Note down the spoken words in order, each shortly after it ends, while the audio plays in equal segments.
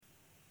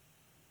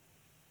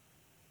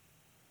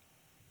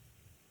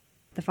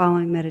The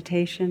following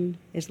meditation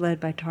is led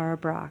by Tara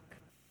Brach.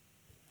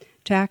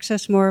 To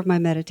access more of my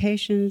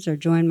meditations or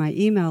join my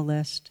email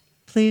list,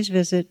 please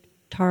visit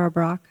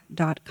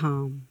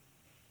tarabrach.com.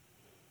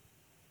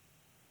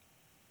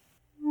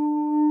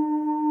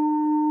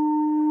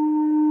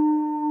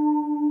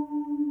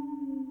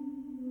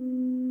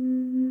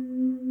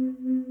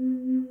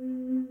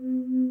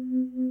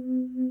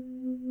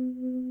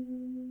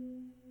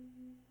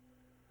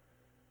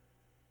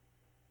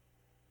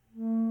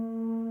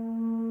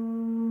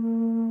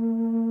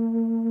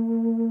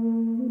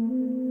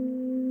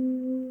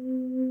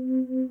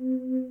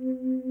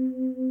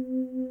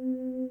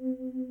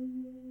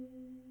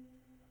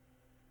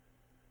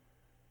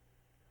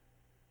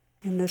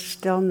 In the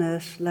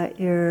stillness, let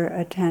your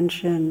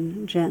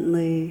attention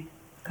gently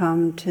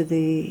come to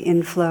the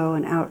inflow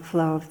and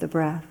outflow of the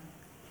breath.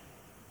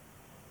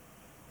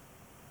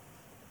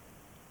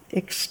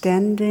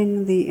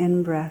 Extending the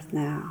in-breath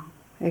now.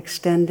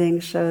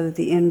 Extending so that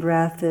the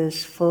in-breath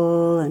is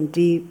full and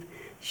deep,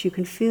 so you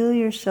can feel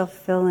yourself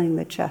filling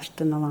the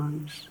chest and the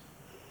lungs.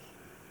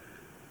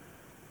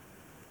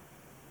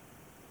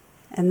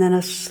 And then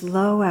a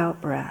slow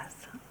out-breath.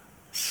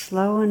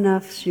 Slow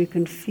enough so you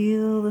can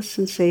feel the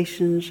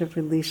sensations of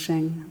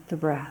releasing the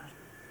breath.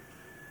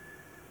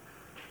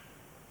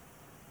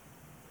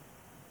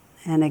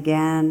 And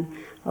again,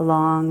 a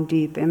long,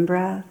 deep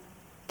in-breath,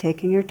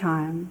 taking your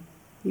time.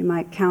 You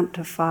might count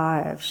to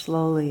 5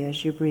 slowly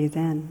as you breathe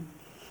in.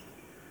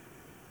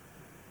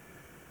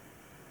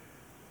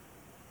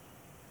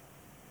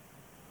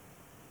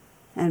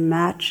 And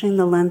matching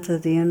the length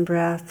of the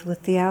in-breath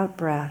with the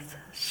out-breath,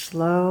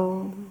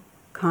 slow,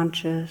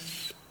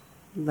 conscious,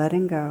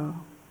 letting go,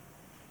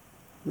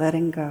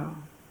 letting go.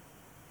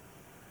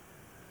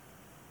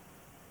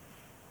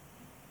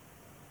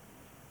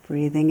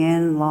 Breathing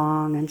in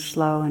long and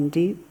slow and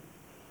deep.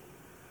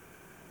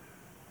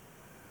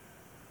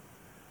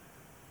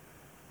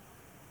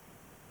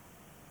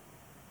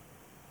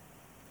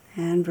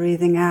 And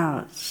breathing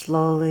out,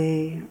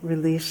 slowly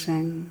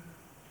releasing,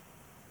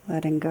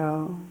 letting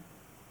go,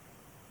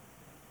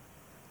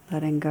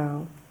 letting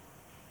go.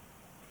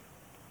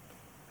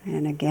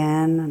 And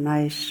again, a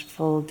nice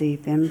full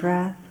deep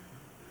in-breath.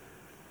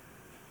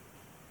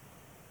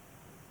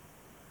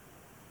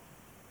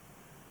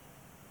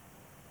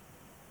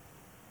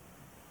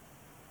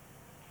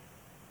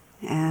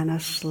 And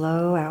a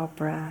slow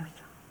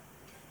out-breath.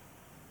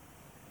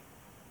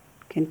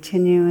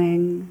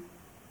 Continuing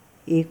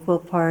equal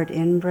part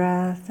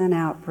in-breath and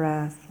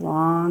out-breath,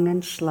 long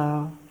and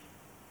slow.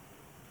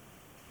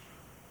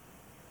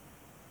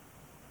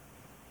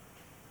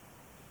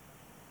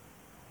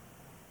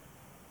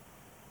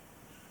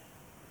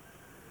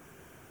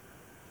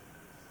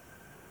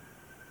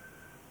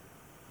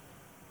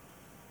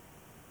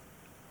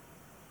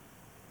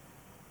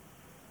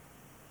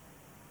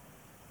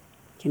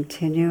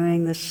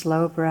 Continuing the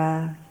slow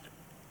breath,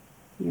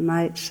 you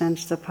might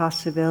sense the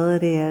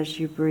possibility as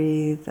you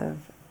breathe of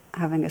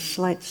having a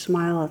slight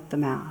smile at the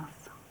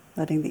mouth,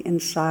 letting the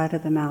inside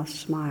of the mouth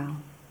smile.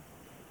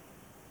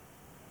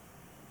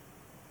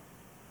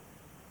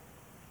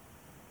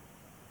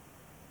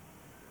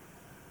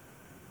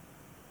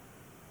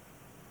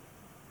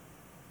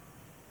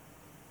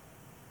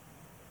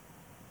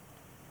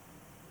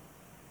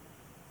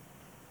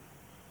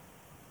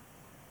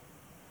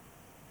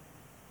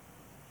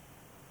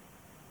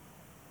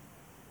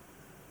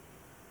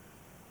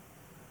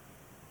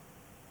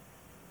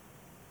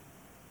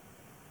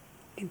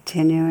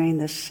 Continuing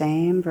the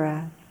same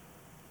breath,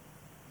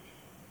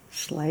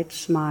 slight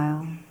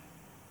smile.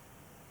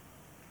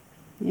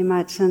 You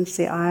might sense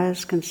the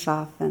eyes can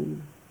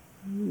soften.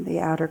 The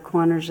outer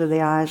corners of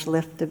the eyes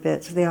lift a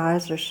bit, so the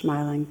eyes are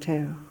smiling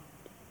too.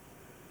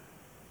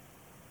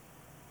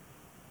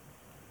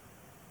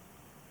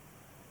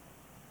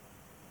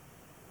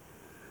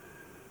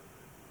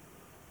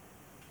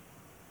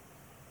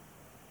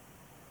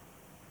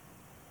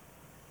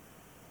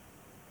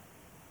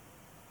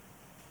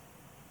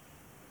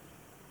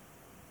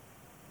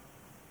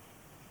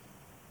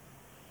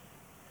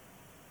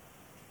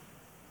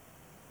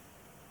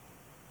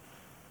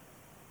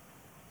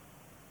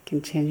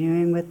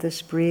 Continuing with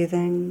this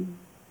breathing,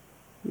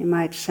 you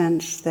might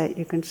sense that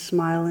you can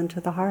smile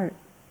into the heart.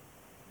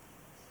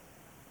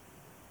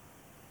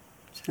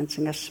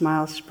 Sensing a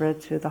smile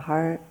spread through the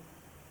heart,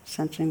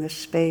 sensing the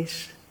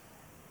space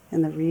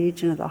in the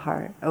region of the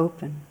heart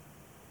open.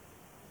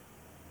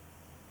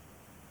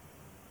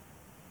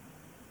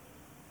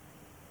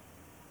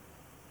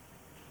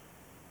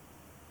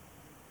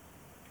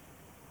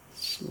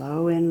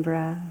 Slow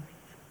in-breath,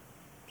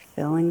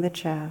 filling the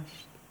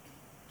chest.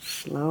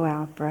 Slow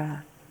out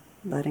breath,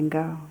 letting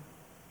go.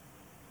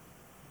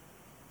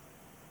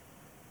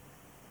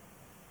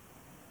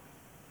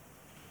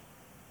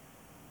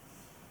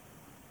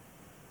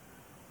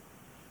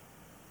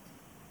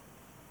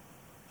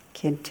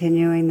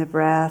 Continuing the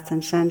breath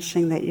and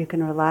sensing that you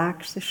can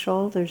relax the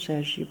shoulders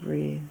as you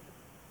breathe.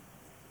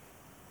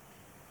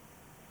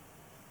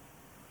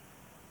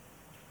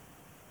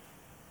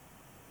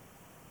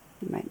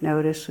 You might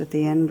notice with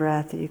the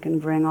in-breath that you can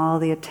bring all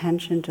the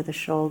attention to the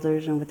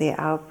shoulders, and with the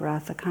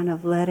out-breath, a kind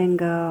of letting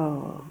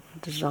go,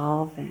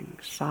 dissolving,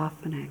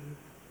 softening.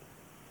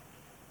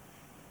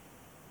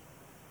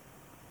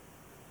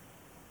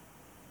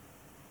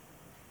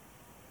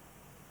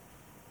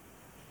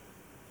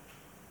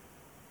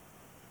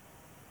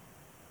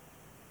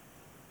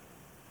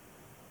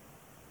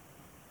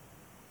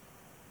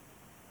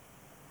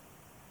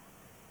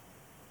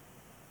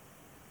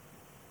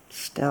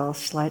 Still,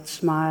 slight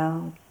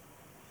smile.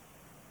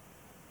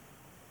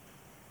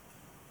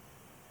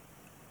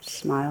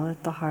 Smile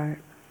at the heart.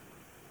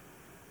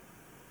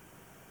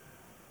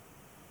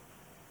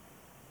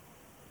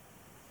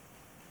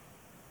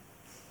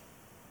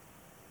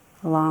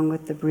 Along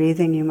with the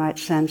breathing, you might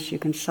sense you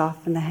can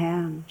soften the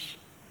hands.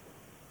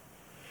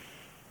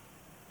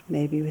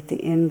 Maybe with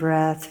the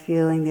in-breath,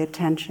 feeling the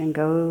attention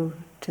go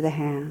to the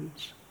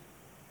hands.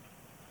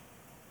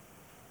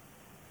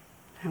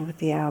 And with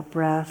the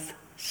out-breath,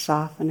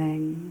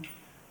 softening,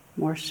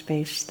 more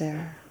space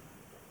there.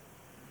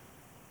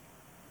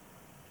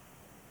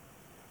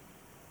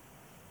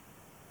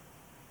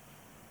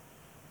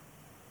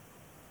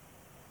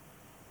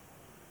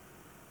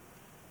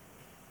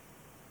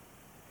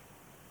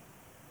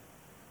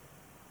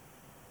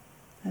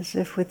 As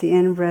if with the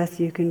in-breath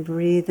you can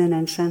breathe in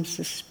and sense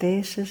the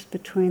spaces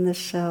between the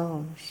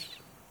cells,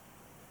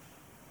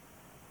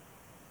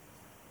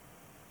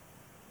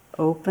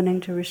 opening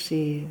to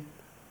receive,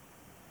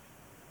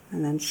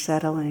 and then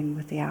settling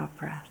with the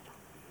out-breath.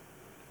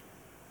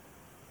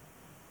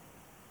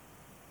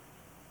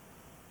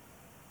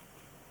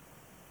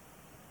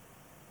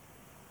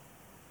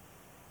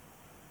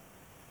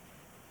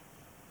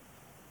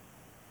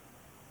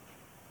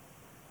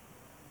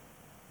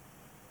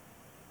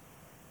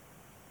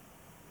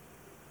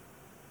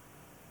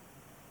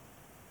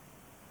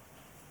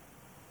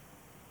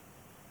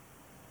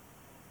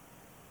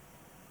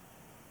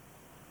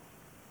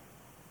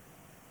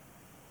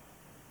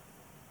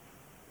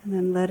 And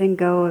then letting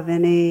go of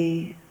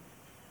any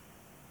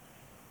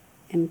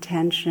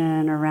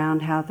intention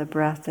around how the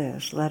breath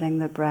is, letting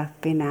the breath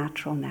be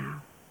natural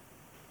now.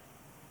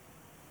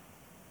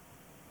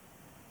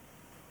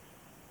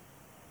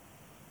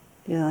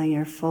 Feeling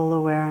your full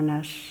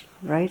awareness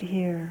right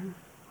here,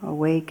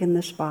 awake in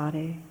this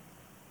body,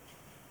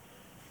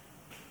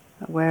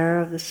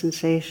 aware of the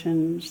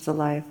sensations, the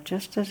life,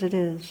 just as it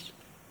is.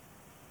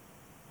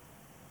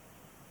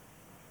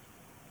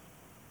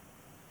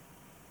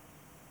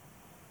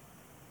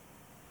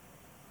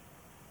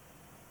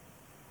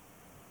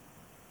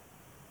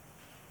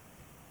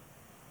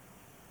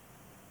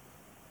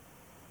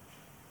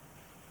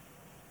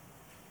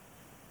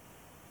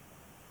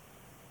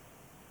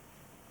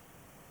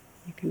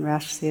 You can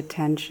rest the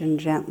attention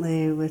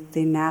gently with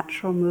the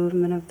natural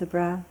movement of the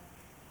breath.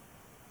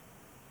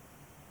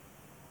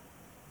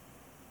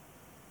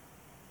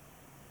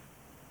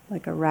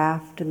 Like a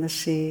raft in the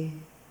sea,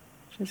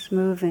 just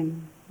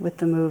moving with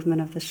the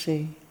movement of the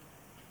sea.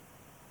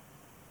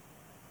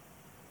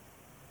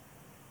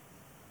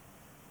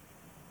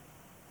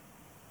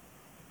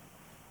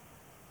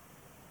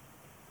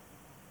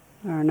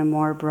 Or in a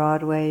more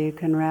broad way, you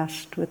can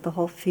rest with the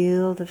whole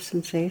field of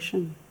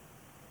sensation.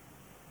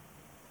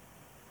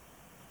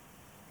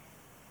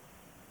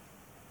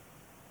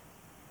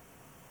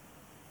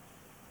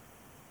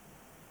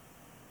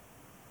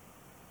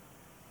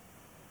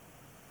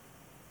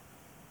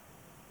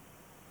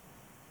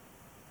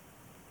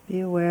 Be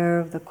aware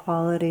of the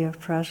quality of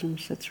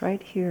presence that's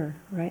right here,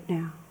 right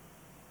now.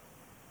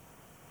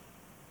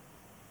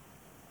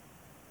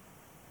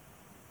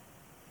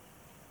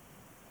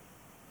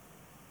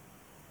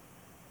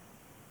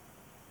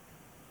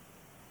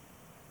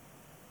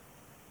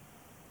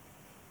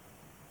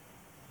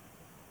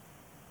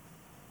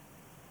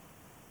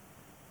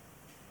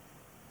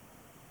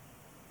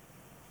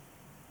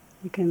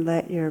 You can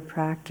let your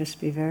practice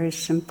be very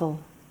simple.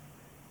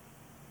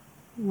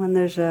 When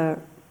there's a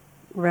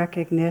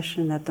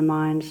recognition that the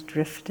mind's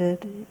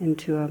drifted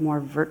into a more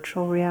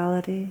virtual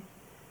reality,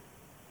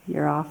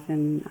 you're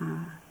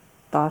often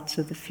thoughts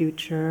of the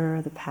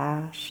future, the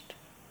past,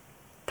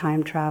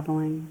 time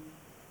traveling.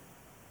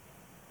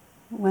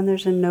 When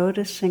there's a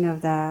noticing of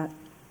that,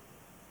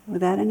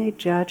 without any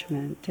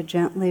judgment, to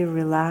gently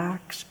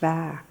relax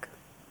back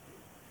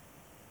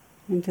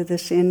into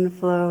this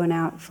inflow and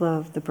outflow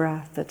of the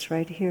breath that's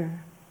right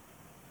here.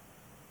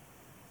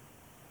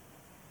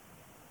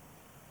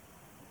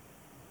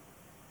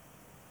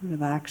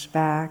 Relax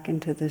back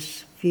into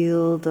this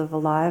field of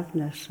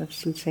aliveness, of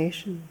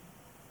sensation.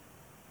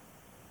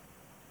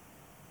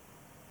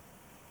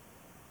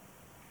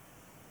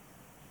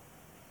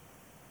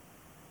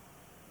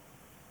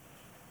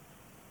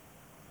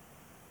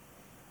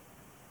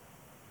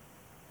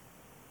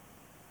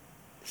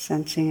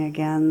 Sensing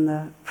again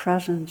the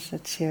presence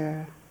that's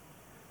here,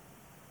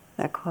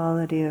 that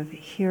quality of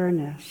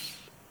here-ness.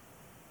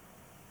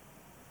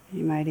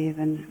 You might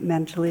even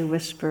mentally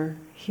whisper,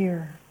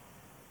 here.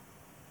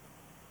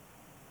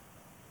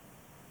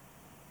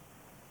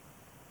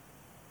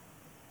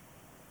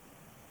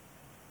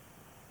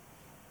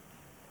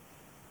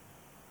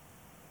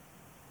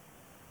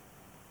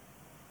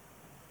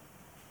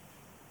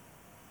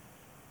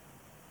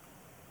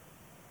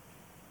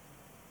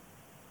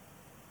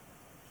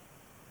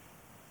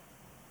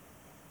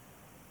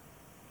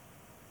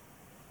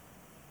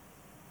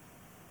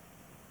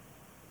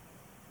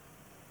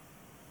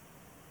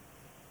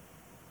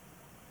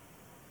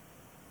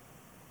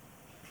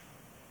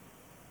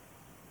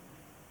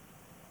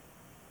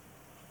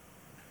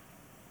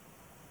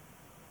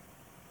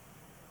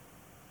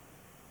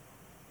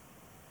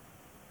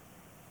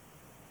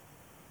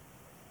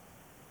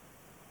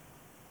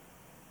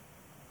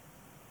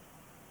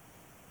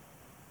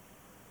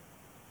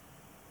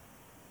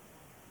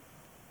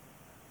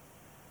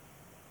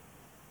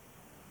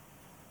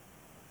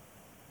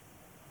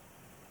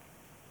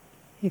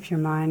 If your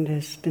mind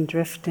has been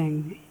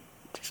drifting,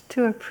 just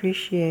to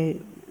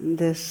appreciate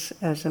this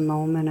as a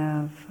moment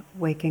of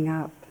waking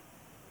up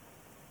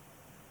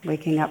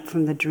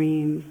from the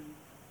dream,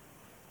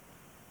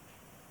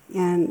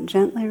 and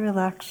gently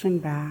relaxing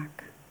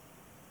back.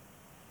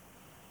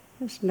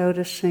 Just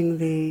noticing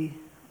the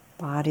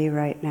body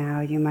right now.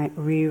 You might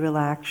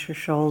re-relax your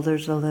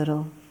shoulders a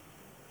little.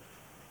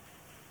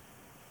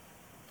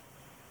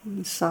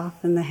 And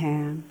soften the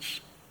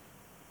hands.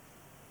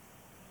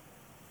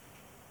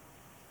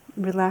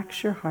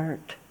 Relax your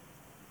heart.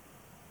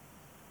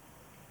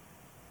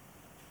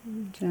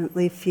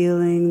 Gently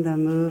feeling the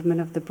movement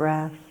of the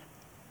breath.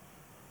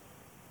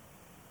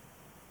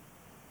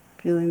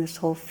 Feeling this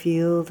whole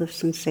field of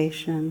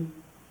sensation.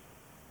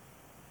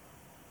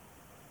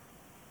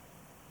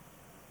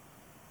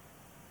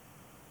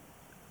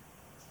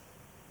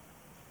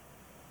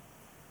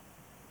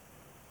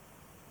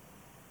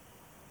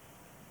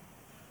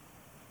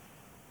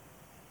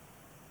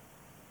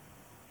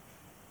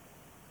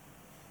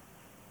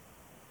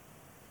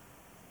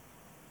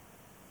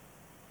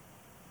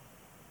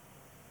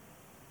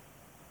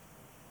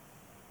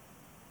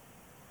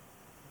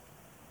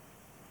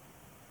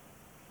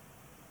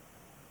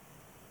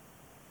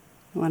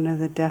 One of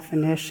the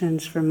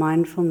definitions for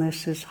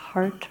mindfulness is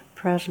heart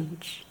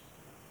presence.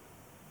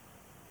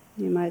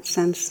 You might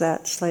sense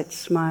that slight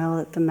smile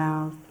at the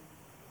mouth,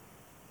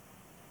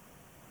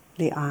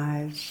 the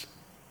eyes,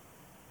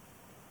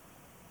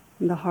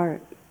 and the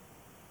heart.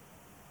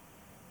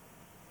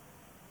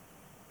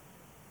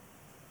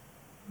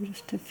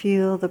 Just to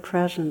feel the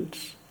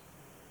presence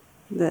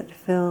that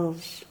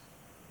fills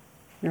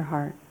your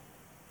heart.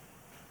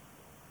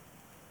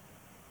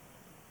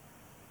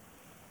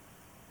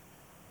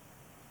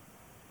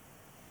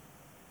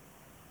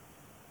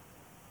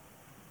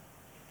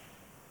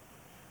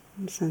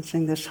 And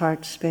sensing this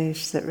heart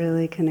space that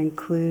really can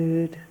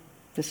include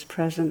this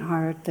present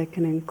heart, that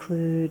can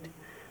include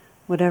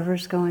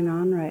whatever's going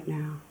on right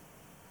now.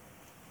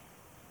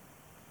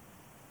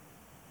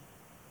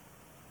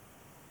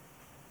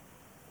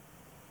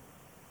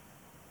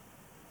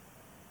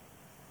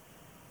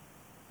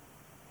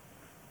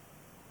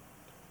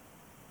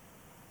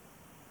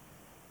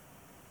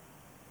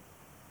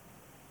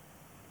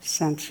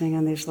 Sensing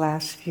in these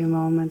last few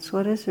moments,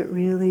 what does it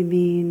really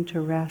mean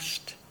to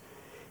rest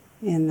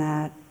in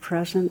that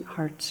present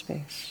heart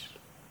space?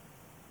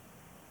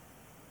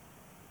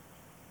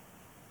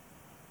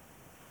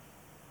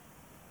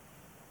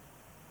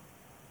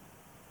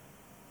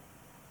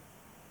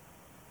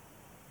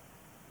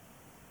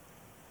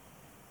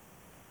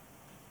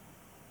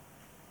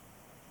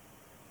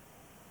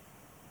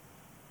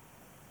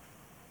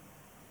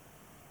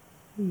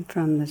 And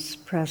from this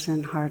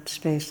present heart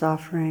space,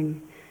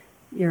 offering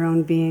your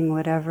own being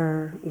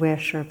whatever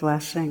wish or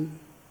blessing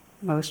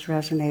most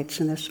resonates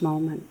in this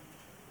moment.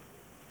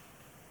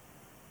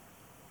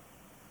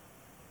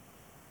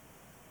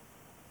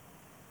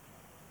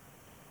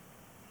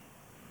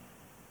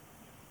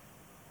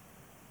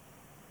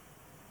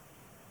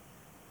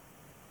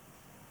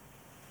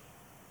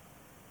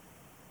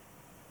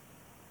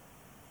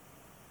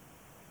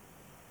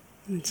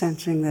 And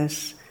sensing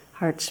this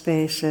heart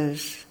space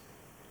as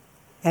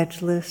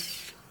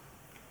edgeless,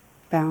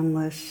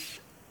 boundless,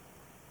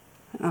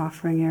 and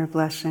offering your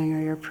blessing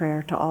or your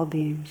prayer to all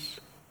beings.